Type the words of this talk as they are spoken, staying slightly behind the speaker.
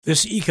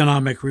This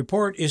economic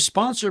report is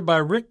sponsored by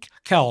Rick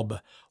Kalb,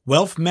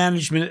 Wealth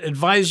Management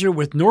Advisor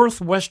with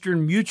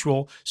Northwestern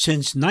Mutual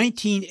since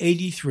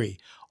 1983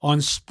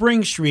 on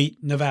Spring Street,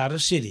 Nevada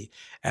City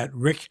at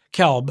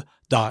rickkalb.com.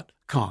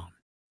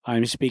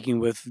 I'm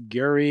speaking with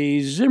Gary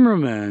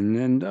Zimmerman,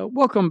 and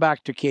welcome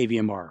back to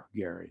KVMR,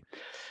 Gary.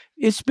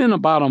 It's been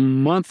about a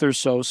month or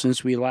so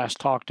since we last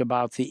talked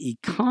about the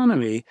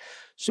economy.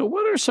 So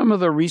what are some of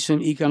the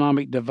recent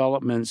economic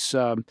developments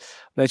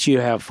that you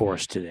have for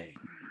us today?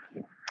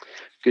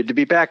 Good to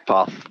be back,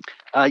 Paul.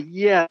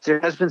 There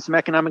has been some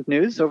economic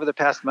news over the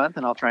past month,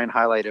 and I'll try and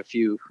highlight a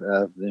few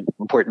the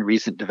important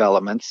recent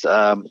developments.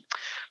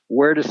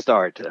 Where to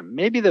start?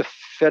 Maybe the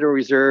Federal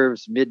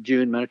Reserve's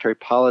mid-June monetary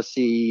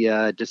policy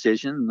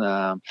decision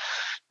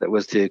that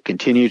was to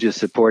continue to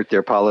support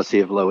their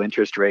policy of low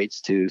interest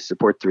rates to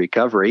support the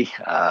recovery.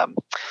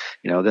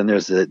 Then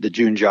there's the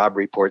June job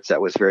reports that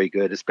was very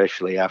good,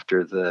 especially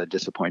after the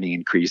disappointing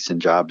increase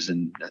in jobs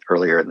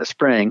earlier in the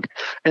spring.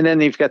 And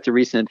then you've got the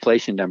recent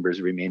inflation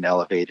numbers remain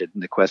elevated,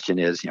 and the question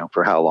is,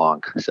 for how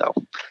long? So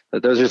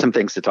those are some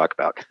things to talk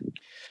about.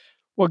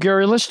 Well,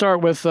 Gary, let's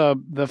start with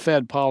the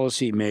Fed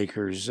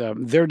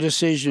policymakers, their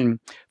decision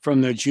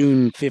from the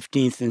June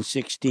 15th and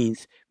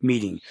 16th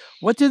meeting.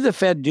 What did the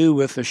Fed do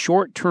with the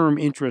short-term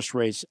interest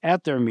rates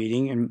at their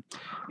meeting?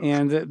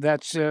 And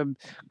that's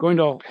going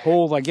to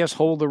hold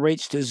the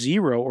rates to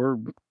zero, or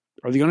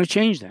are they going to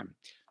change them?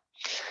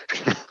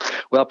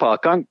 Well, Paul,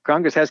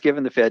 Congress has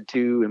given the Fed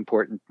two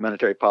important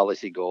monetary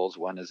policy goals.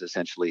 One is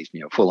essentially,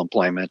 full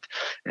employment,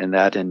 and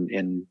that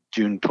in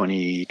June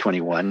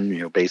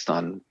 2021, based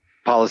on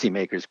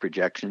policymakers'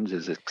 projections,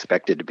 is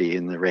expected to be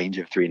in the range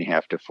of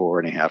 3.5% to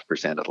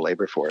 4.5% of the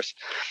labor force.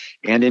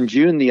 And in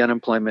June, the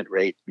unemployment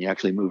rate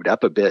actually moved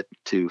up a bit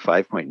to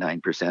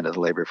 5.9% of the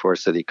labor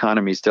force. So the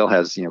economy still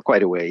has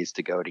quite a ways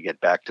to go to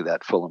get back to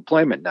that full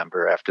employment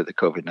number after the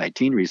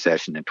COVID-19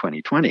 recession in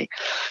 2020.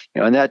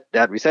 And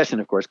that recession,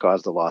 of course,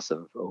 caused the loss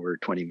of over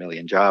 20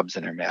 million jobs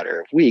in a matter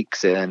of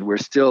weeks. And we're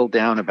still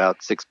down about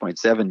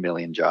 6.7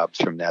 million jobs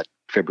from that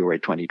February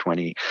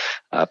 2020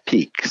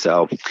 peak.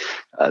 So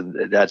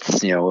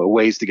that's, a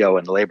ways to go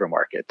in the labor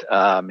market.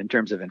 In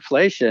terms of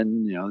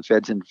inflation, the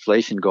Fed's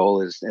inflation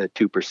goal is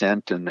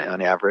 2%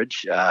 on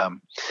average.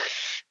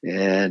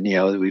 And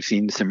we've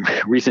seen some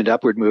recent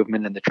upward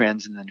movement in the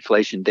trends in the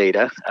inflation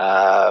data.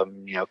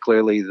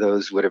 Clearly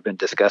those would have been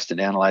discussed and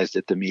analyzed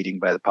at the meeting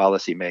by the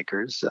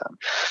policymakers.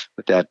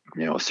 With that,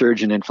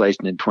 surge in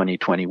inflation in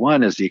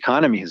 2021, as the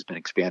economy has been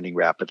expanding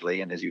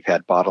rapidly, and as you've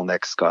had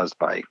bottlenecks caused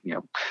by,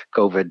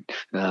 COVID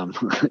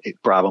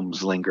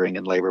problems lingering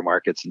in labor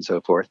markets and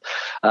so forth.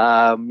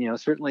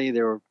 Certainly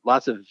there were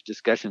lots of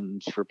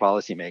discussions for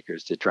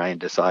policymakers to try and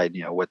decide,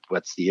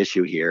 what's the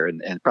issue here,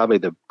 and probably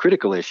the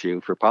critical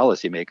issue for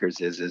policymakers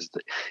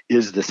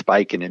is the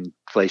spike in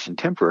inflation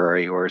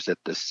temporary, or is it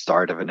the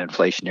start of an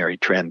inflationary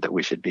trend that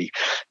we should be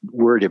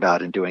worried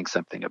about and doing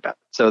something about?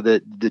 So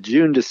the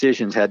June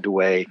decisions had to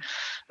weigh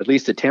at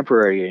least a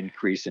temporary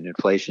increase in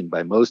inflation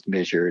by most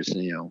measures,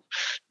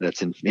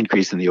 that's an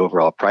increase in the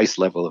overall price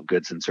level of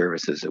goods and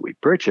services that we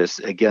purchase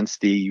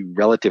against the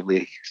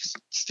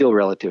still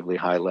relatively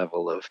high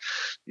level of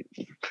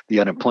the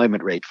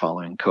unemployment rate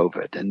following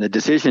COVID. And the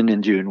decision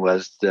in June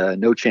was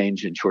no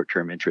change in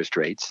short-term interest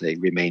rates. They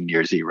remain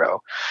near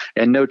zero,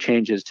 and no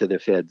changes to the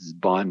Fed's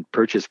bond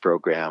purchase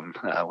program,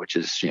 which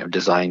is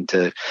designed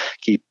to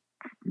keep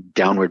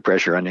downward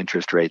pressure on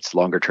interest rates,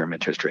 longer-term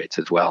interest rates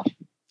as well.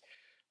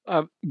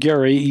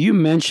 Gary, you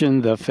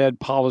mentioned the Fed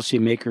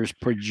policymakers'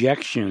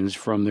 projections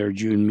from their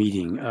June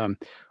meeting.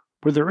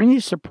 Were there any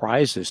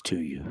surprises to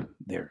you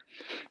there?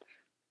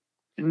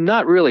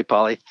 Not really,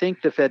 Paul. I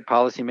think the Fed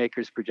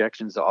policymakers'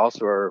 projections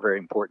also are a very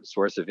important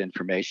source of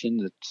information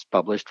that's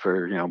published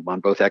for, on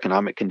both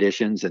economic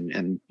conditions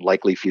and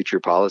likely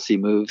future policy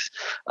moves.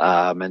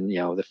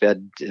 The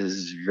Fed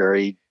is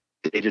very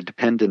data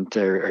dependent,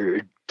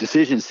 or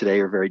decisions today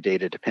are very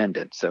data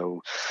dependent.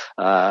 So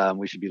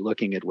we should be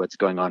looking at what's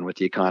going on with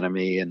the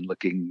economy and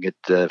looking at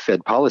the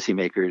Fed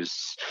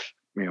policymakers'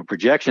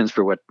 projections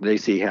for what they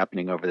see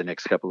happening over the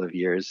next couple of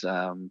years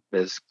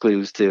as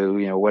clues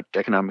to what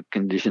economic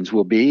conditions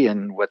will be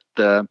and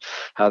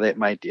how that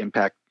might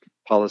impact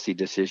policy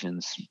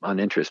decisions on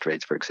interest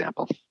rates, for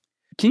example.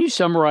 Can you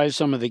summarize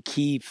some of the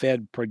key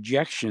Fed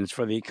projections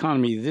for the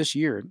economy this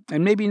year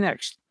and maybe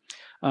next?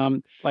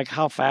 Like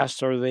how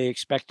fast are they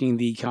expecting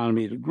the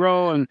economy to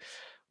grow, and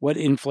what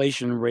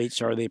inflation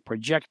rates are they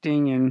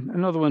projecting? And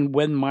another one,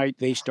 when might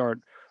they start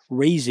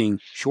raising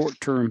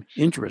short-term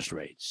interest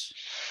rates?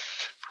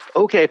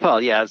 Okay,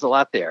 Paul. Yeah, there's a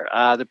lot there.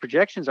 The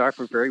projections are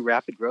for very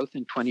rapid growth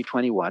in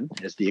 2021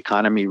 as the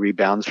economy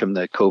rebounds from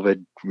the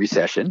COVID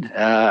recession,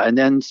 and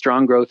then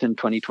strong growth in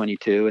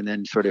 2022, and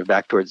then sort of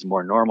back towards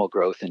more normal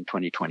growth in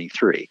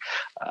 2023.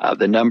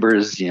 The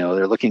numbers,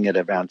 they're looking at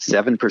about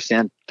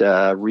 7%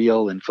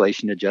 real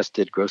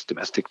inflation-adjusted gross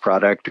domestic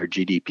product, or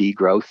GDP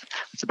growth.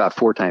 It's about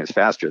 4 times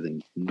faster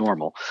than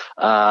normal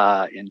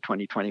in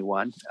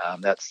 2021.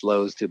 That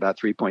slows to about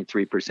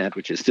 3.3%,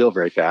 which is still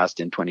very fast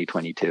in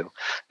 2022.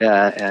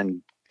 And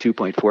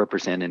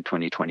 2.4% in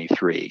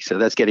 2023. So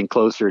that's getting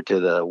closer to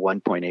the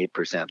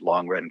 1.8%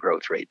 long run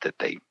growth rate that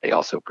they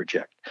also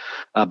project.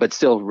 But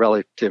still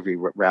relatively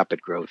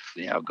rapid growth,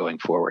 going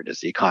forward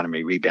as the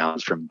economy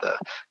rebounds from the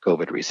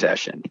COVID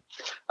recession.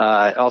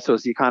 Also,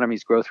 as the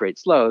economy's growth rate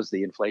slows,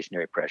 the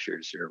inflationary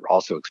pressures are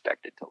also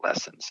expected to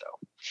lessen. So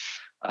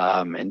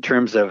in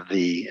terms of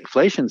the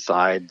inflation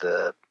side,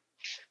 the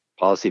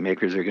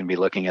policymakers are going to be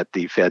looking at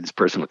the Fed's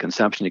personal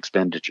consumption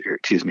expenditure,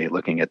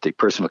 looking at the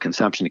personal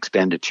consumption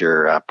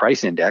expenditure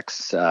price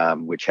index,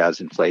 which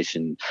has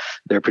inflation.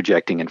 They're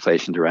projecting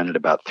inflation to run at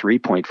about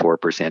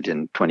 3.4%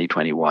 in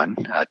 2021,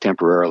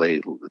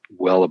 temporarily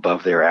well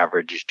above their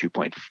average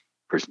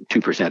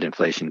 2%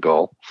 inflation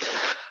goal.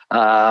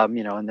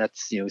 And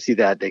that's, see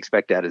that they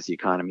expect that as the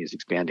economy is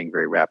expanding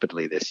very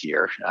rapidly this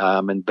year,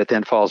 but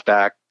then falls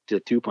back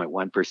to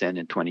 2.1%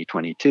 in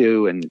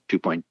 2022 and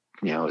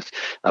it's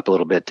up a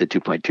little bit to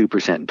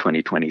 2.2% in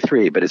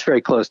 2023, but it's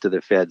very close to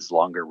the Fed's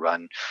longer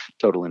run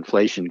total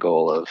inflation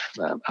goal of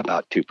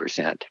about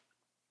 2%.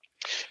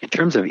 In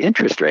terms of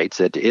interest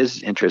rates, it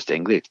is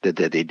interesting that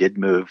they did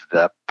move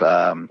up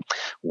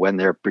when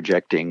they're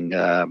projecting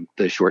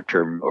the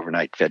short-term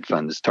overnight Fed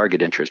funds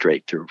target interest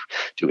rate to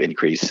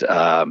increase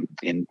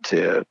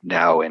into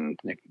now in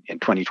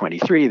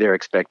 2023. They're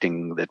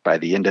expecting that by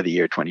the end of the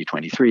year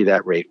 2023,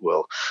 that rate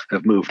will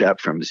have moved up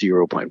from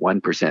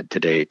 0.1%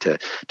 today to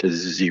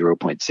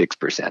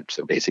 0.6%.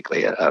 So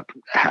basically a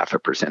half a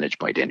percentage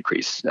point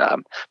increase,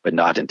 but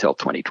not until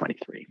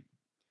 2023.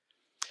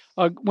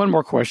 One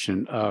more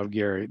question,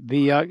 Gary.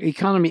 The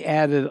economy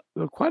added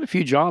quite a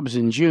few jobs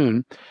in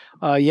June,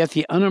 yet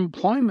the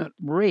unemployment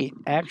rate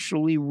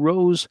actually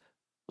rose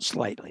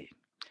slightly.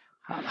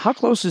 How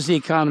close is the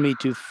economy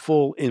to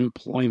full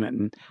employment?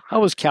 And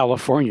how is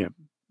California,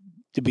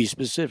 to be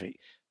specific,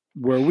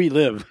 where we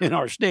live in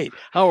our state?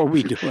 How are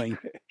we doing?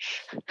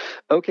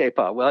 Okay,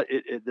 Paul. Well,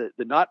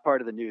 the not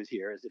part of the news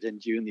here is that in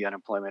June, the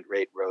unemployment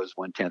rate rose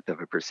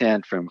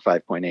 0.1% from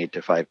 5.8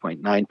 to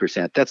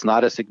 5.9%. That's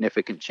not a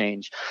significant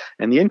change.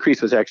 And the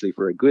increase was actually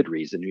for a good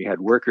reason. We had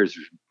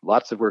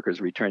lots of workers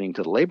returning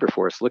to the labor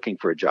force looking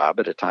for a job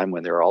at a time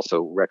when there are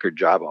also record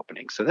job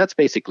openings. So that's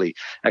basically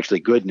actually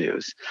good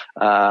news.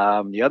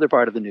 The other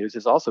part of the news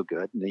is also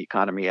good. And the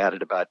economy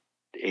added about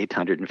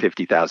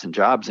 850,000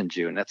 jobs in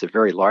June. That's a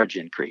very large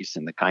increase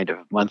and the kind of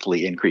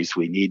monthly increase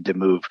we need to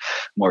move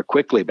more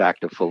quickly back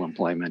to full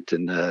employment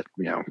in the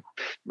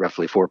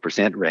roughly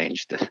 4%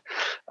 range.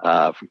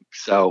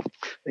 So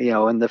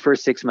in the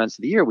first 6 months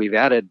of the year, we've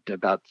added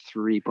about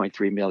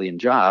 3.3 million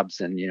jobs,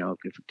 and if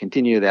we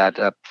continue that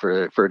up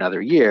for another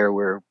year,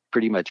 we're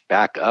pretty much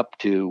back up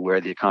to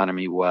where the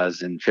economy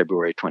was in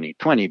February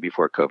 2020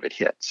 before COVID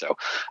hit. So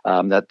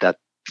that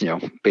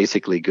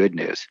basically good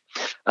news.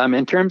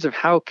 In terms of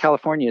how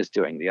California is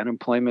doing, the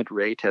unemployment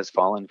rate has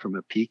fallen from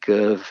a peak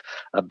of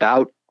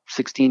about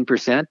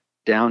 16%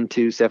 down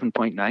to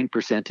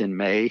 7.9% in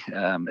May,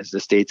 as the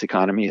state's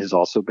economy has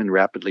also been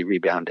rapidly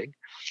rebounding.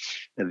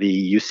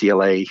 The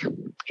UCLA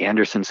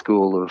Anderson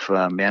School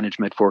of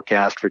Management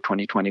forecast for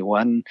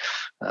 2021,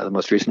 the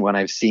most recent one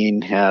I've seen,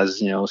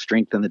 has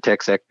strength in the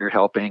tech sector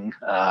helping.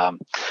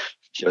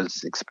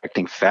 Shows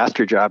expecting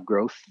faster job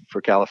growth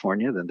for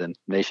California than the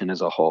nation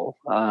as a whole,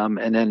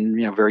 and then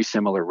very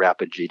similar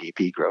rapid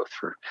GDP growth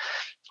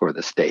for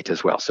the state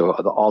as well. So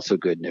also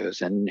good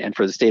news, and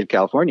for the state of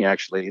California,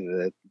 actually,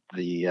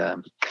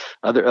 the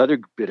other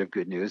bit of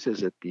good news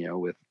is that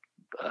with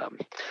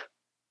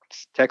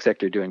tech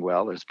sector doing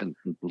well, there's been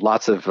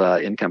lots of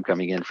income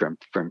coming in from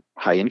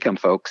high income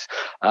folks,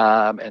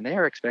 and they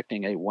are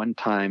expecting a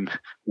one-time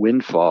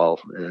windfall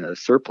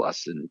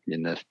surplus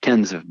in the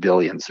tens of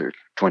billions or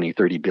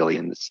 20-30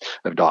 billions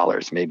of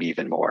dollars, maybe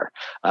even more,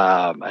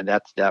 and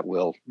that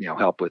will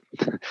help with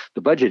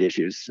the budget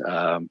issues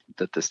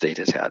that the state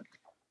has had.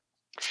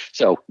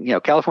 So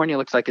California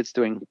looks like it's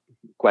doing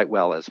quite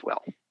well as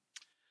well.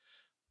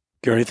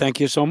 Gary, thank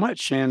you so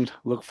much, and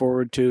look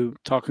forward to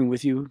talking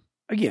with you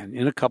again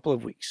in a couple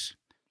of weeks.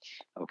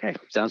 Okay,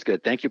 sounds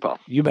good. Thank you, Paul.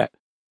 You bet.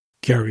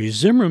 Gary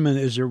Zimmerman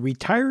is a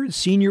retired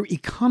senior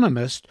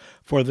economist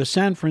for the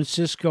San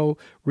Francisco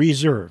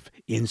Reserve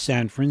in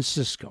San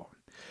Francisco,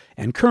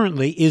 and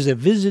currently is a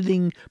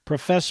visiting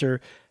professor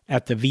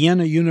at the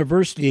Vienna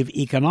University of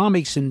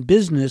Economics and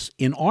Business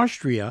in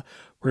Austria,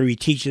 where he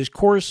teaches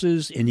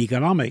courses in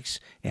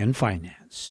economics and finance.